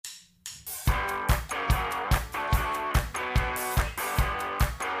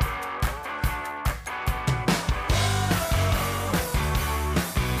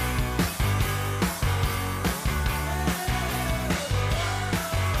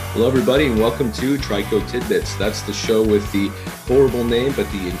Hello, everybody, and welcome to Trico Tidbits. That's the show with the horrible name, but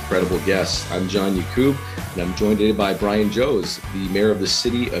the incredible guests. I'm John Yakub, and I'm joined today by Brian Joes, the mayor of the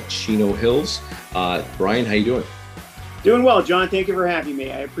city of Chino Hills. Brian, how you doing? Doing well, John. Thank you for having me.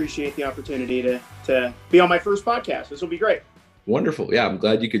 I appreciate the opportunity to be on my first podcast. This will be great. Wonderful. Yeah, I'm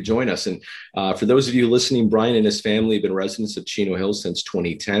glad you could join us. And for those of you listening, Brian and his family have been residents of Chino Hills since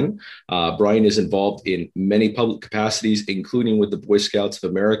 2010. Brian is involved in many public capacities, including with the Boy Scouts of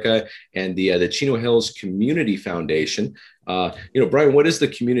America and the Chino Hills Community Foundation. Brian, what is the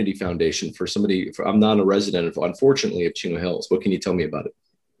Community Foundation for somebody? I'm not a resident, unfortunately, of Chino Hills. What can you tell me about it?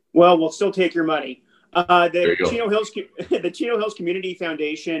 Well, we'll still take your money. The Chino Hills Community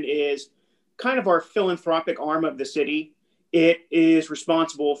Foundation is kind of our philanthropic arm of the city. It is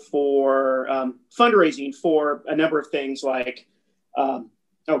responsible for fundraising for a number of things like,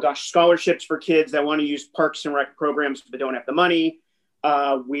 scholarships for kids that want to use parks and rec programs but don't have the money.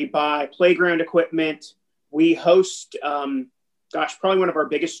 We buy playground equipment. We host, probably one of our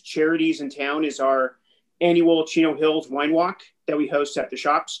biggest charities in town is our annual Chino Hills Wine Walk that we host at the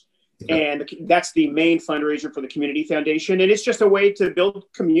shops. Okay. And that's the main fundraiser for the Community Foundation. And it's just a way to build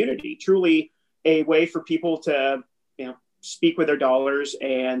community, truly a way for people to, speak with their dollars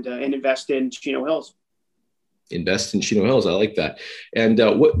and invest in Chino Hills. Invest in Chino Hills. I like that. And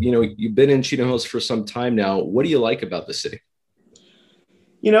you've been in Chino Hills for some time now. What do you like about the city?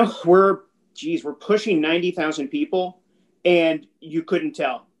 We're pushing 90,000 people, and you couldn't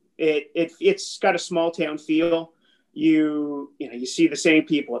tell. It's got a small town feel. You see the same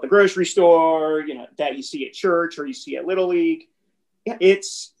people at the grocery store, that you see at church or you see at Little League.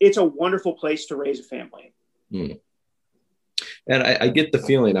 It's a wonderful place to raise a family. Hmm. And I get the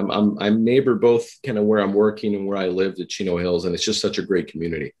feeling I'm neighbor both kind of where I'm working and where I lived at Chino Hills, and it's just such a great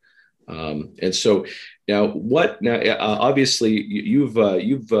community. And so now, obviously you've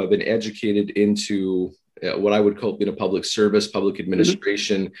been educated into what I would call public service, public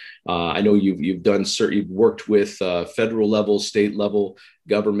administration. Mm-hmm. I know you've worked with federal level, state level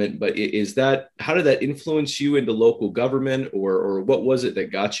government, but how did that influence you into local government, or what was it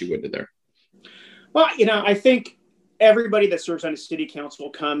that got you into there? Well, I think everybody that serves on a city council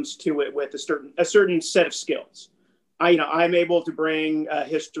comes to it with a certain set of skills. I'm able to bring a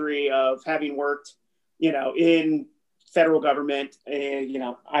history of having worked, in federal government, and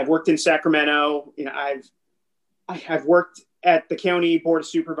I've worked in Sacramento. I've worked at the county board of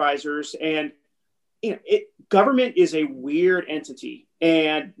supervisors, and government is a weird entity,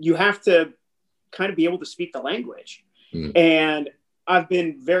 and you have to kind of be able to speak the language. Mm. And I've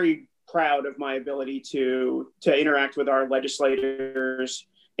been very proud of my ability to interact with our legislators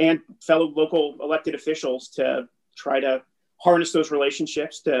and fellow local elected officials to try to harness those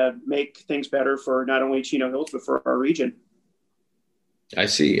relationships to make things better for not only Chino Hills, but for our region. I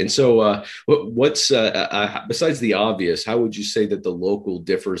see. And so what's besides the obvious, how would you say that the local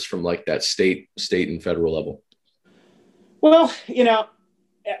differs from like that state and federal level? Well,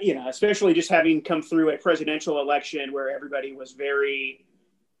 especially just having come through a presidential election where everybody was very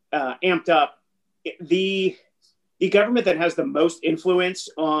amped up, the government that has the most influence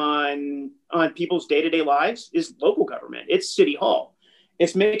on people's day-to-day lives is local government. It's City Hall.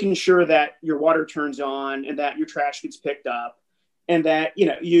 It's making sure that your water turns on and that your trash gets picked up, and that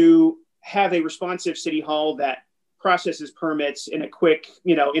you have a responsive City Hall that processes permits in a quick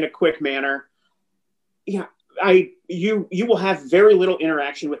manner. You will have very little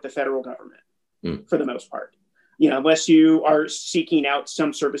interaction with the federal government for the most part. Unless you are seeking out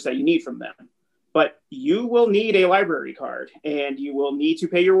some service that you need from them. But you will need a library card, and you will need to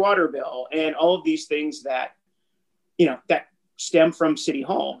pay your water bill, and all of these things that, that stem from City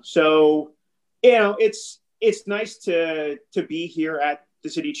Hall. So, it's nice to be here at the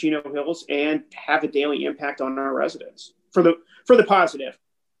city of Chino Hills and have a daily impact on our residents for the positive.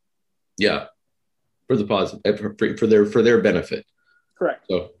 Yeah, for the positive, for their benefit. Correct.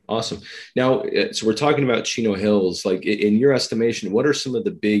 So awesome. Now, so we're talking about Chino Hills. Like, in your estimation, what are some of the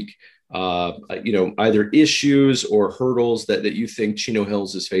big, either issues or hurdles that you think Chino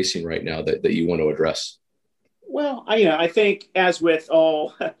Hills is facing right now that you want to address? Well, I think as with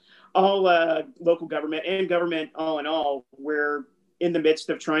all local government and government all in all, we're in the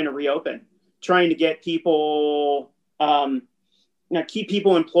midst of trying to reopen, trying to get people, keep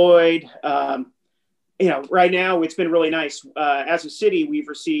people employed. Right now it's been really nice. As a city, we've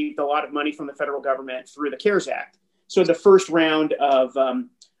received a lot of money from the federal government through the CARES Act. So the first round of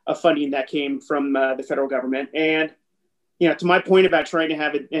funding that came from the federal government. And, to my point about trying to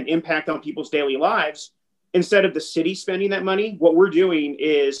have an impact on people's daily lives, instead of the city spending that money, what we're doing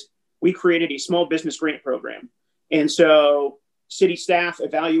is we created a small business grant program. And so city staff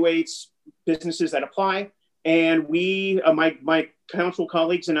evaluates businesses that apply. And we, my council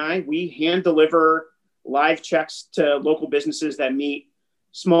colleagues and I, we hand deliver live checks to local businesses that meet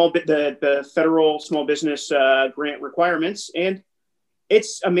the federal small business grant requirements. And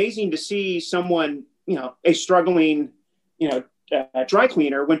it's amazing to see someone, a struggling, dry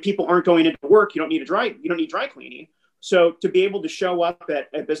cleaner, when people aren't going into work, you don't need dry cleaning. So to be able to show up at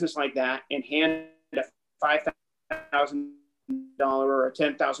a business like that and hand a $5,000 or a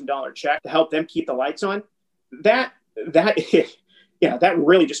 $10,000 check to help them keep the lights on, that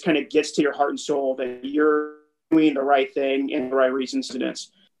really just kind of gets to your heart and soul that you're doing the right thing and the right reasons.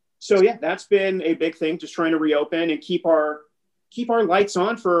 So yeah, that's been a big thing, just trying to reopen and keep our lights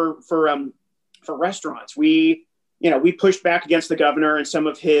on for restaurants. We pushed back against the governor and some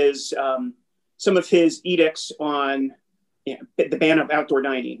of his edicts on the ban of outdoor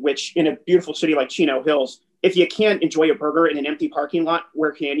dining, which in a beautiful city like Chino Hills, if you can't enjoy a burger in an empty parking lot,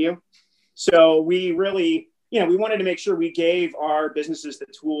 where can you? So we really, we wanted to make sure we gave our businesses the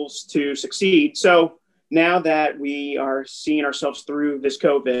tools to succeed. So now that we are seeing ourselves through this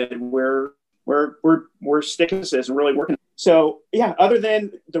COVID, we're sticking to this and really working. So yeah, other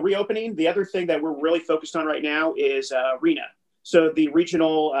than the reopening, the other thing that we're really focused on right now is RHNA. So the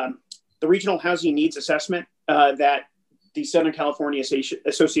regional housing needs assessment that the Southern California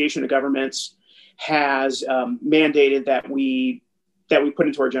Association of Governments has mandated that we put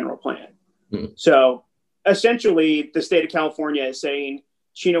into our general plan. Mm-hmm. So essentially, the state of California is saying,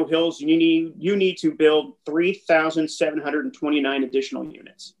 Chino Hills, you need to build 3,729 additional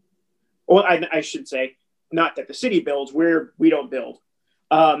units. Well, I should say, not that the city builds, we don't build.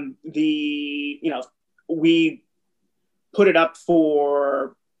 We put it up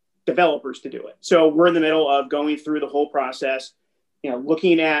for developers to do it. So we're in the middle of going through the whole process,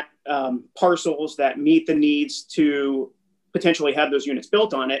 looking at parcels that meet the needs to potentially have those units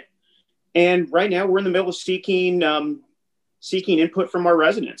built on it. And right now we're in the middle of seeking input from our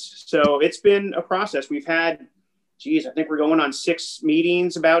residents. So it's been a process. We've had, I think we're going on 6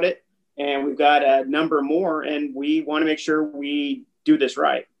 meetings about it, and we've got a number more, and we want to make sure we do this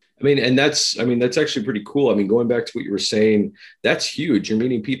right. That's actually pretty cool. Going back to what you were saying, that's huge. You're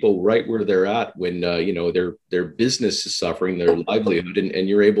meeting people right where they're at when, their business is suffering, their livelihood, and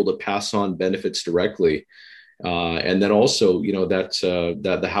you're able to pass on benefits directly. And then also, that's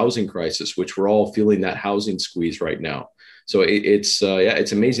the housing crisis, which we're all feeling that housing squeeze right now. So it's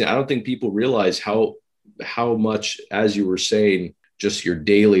amazing. I don't think people realize how much, as you were saying, just your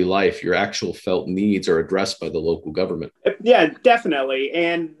daily life, your actual felt needs are addressed by the local government. Yeah, definitely.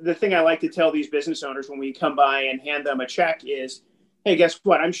 And the thing I like to tell these business owners when we come by and hand them a check is, hey, guess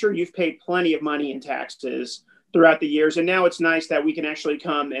what? I'm sure you've paid plenty of money in taxes throughout the years. And now it's nice that we can actually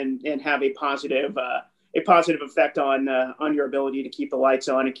come and have a positive effect on your ability to keep the lights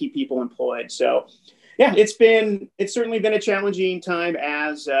on and keep people employed. So yeah, it's certainly been a challenging time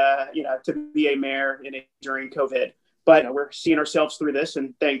as, to be a mayor during COVID. But we're seeing ourselves through this,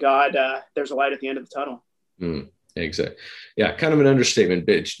 and thank God there's a light at the end of the tunnel. Exactly. Yeah, kind of an understatement,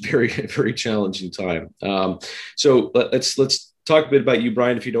 but very, very challenging time. So let's talk a bit about you,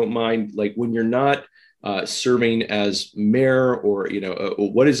 Brian, if you don't mind. Like when you're not serving as mayor, or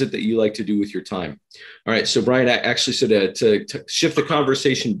what is it that you like to do with your time? All right. So Brian, I actually said to shift the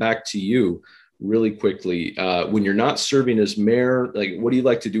conversation back to you really quickly. When you're not serving as mayor, like what do you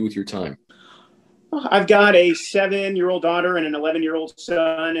like to do with your time? I've got a 7-year-old daughter and an 11-year-old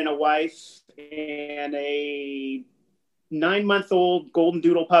son and a wife and a 9-month-old golden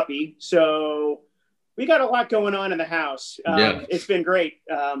doodle puppy. So we got a lot going on in the house. It's been great.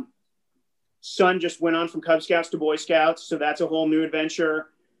 Son just went on from Cub Scouts to Boy Scouts, so that's a whole new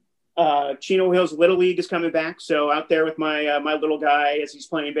adventure. Chino Hills Little League is coming back, so out there with my little guy as he's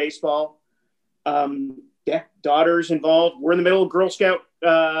playing baseball. Daughter's involved. We're in the middle of Girl Scout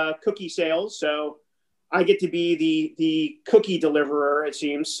cookie sales, so I get to be the cookie deliverer, it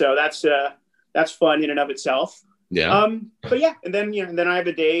seems. So that's fun in and of itself. Yeah. But yeah, and then I have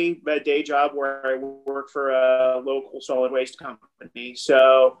a day job where I work for a local solid waste company.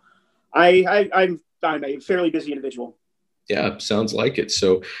 So I'm a fairly busy individual. Yeah, sounds like it.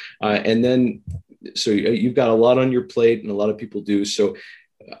 So, so you've got a lot on your plate, and a lot of people do. So,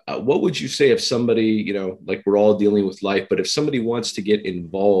 what would you say if somebody, like we're all dealing with life, but if somebody wants to get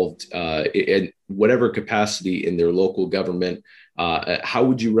involved in whatever capacity in their local government, how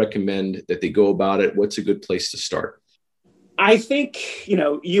would you recommend that they go about it? What's a good place to start? I think,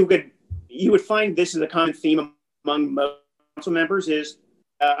 you would find this is a common theme among most council members is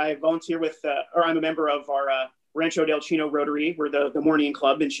I volunteer with, or I'm a member of our Rancho del Chino Rotary. We're the morning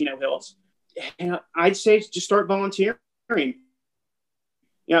club in Chino Hills. And I'd say just start volunteering.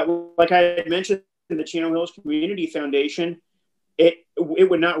 like I had mentioned, the Chino Hills Community Foundation, it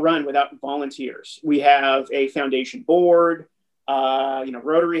would not run without volunteers. We have a foundation board.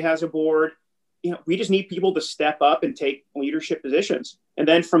 Rotary has a board. We just need people to step up and take leadership positions. And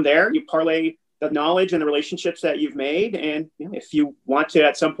then from there, you parlay the knowledge and the relationships that you've made. And if you want to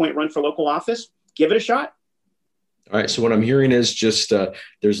at some point run for local office, give it a shot. All right. So what I'm hearing is just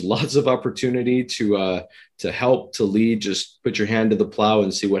there's lots of opportunity to help, to lead. Just put your hand to the plow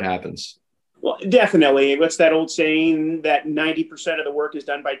and see what happens. Well, definitely. What's that old saying that 90% of the work is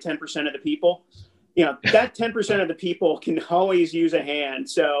done by 10% of the people? That 10% of the people can always use a hand.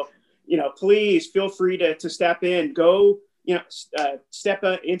 So, please feel free to step in, go, step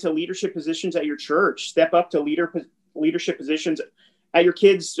into leadership positions at your church, step up to leadership positions at your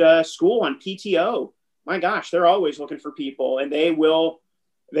kids' school on PTO. My gosh, they're always looking for people, and they will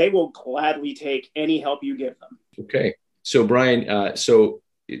gladly take any help you give them. Okay. So Brian, feel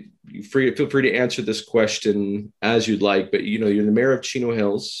free to answer this question as you'd like, but you're the mayor of Chino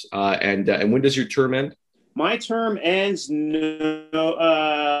Hills, and when does your term end? My term ends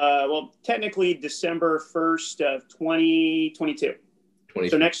technically December 1st of 2022.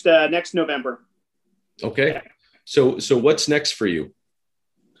 So next November. Okay. Yeah. So what's next for you?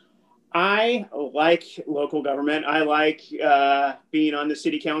 I like local government. I like being on the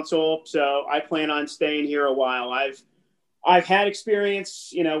city council. So I plan on staying here a while. I've had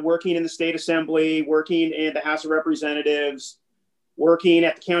experience, working in the state assembly, working in the House of Representatives, working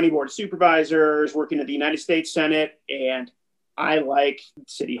at the county board of supervisors, working at the United States Senate, and I like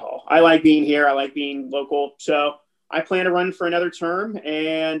City Hall. I like being here. I like being local. So I plan to run for another term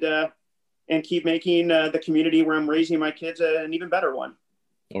and keep making the community where I'm raising my kids an even better one.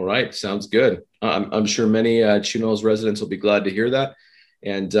 All right. Sounds good. I'm sure many Chino Hills residents will be glad to hear that.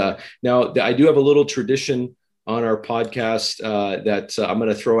 And now I do have a little tradition on our podcast that I'm going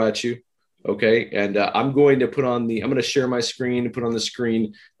to throw at you. Okay. And I'm going to share my screen and put on the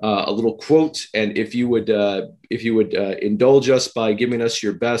screen a little quote. And if you would indulge us by giving us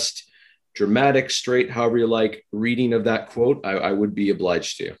your best dramatic, straight, however you like, reading of that quote, I would be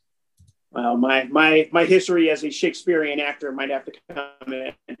obliged to you. Well, my history as a Shakespearean actor might have to come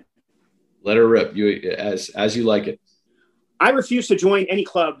in. Let her rip. You as you like it. I refuse to join any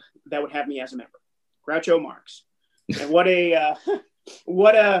club that would have me as a member. Groucho Marx. And what a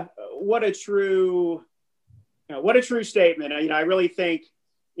true statement. I really think,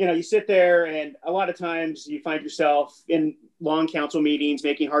 you sit there and a lot of times you find yourself in long council meetings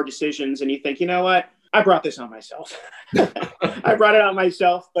making hard decisions and you think, you know what? I brought this on myself. I brought it on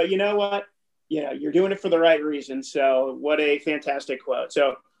myself, but you know what? You're doing it for the right reason. So what a fantastic quote.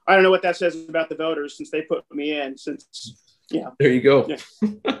 So I don't know what that says about the voters since they put me in There you go. Yeah.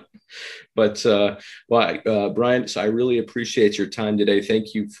 But Brian, so I really appreciate your time today.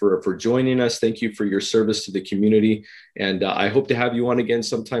 Thank you for joining us. Thank you for your service to the community. And I hope to have you on again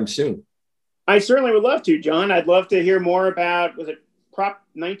sometime soon. I certainly would love to, John. I'd love to hear more about, was it Prop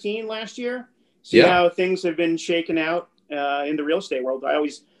 19 last year? See how things have been shaken out in the real estate world.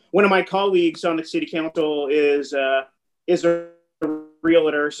 One of my colleagues on the city council is a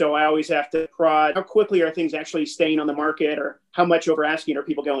realtor, so I always have to prod how quickly are things actually staying on the market, or how much over asking are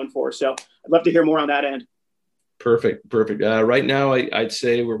people going for. So I'd love to hear more on that end. Perfect. Right now, I'd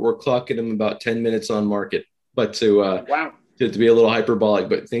say we're clocking them about 10 minutes on market, but to be a little hyperbolic,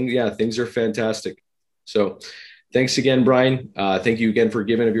 but things are fantastic. So thanks again, Brian. Thank you again for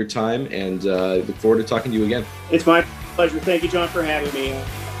giving of your time, and look forward to talking to you again. It's my pleasure. Thank you, John, for having me.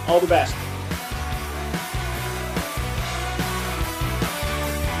 All the best.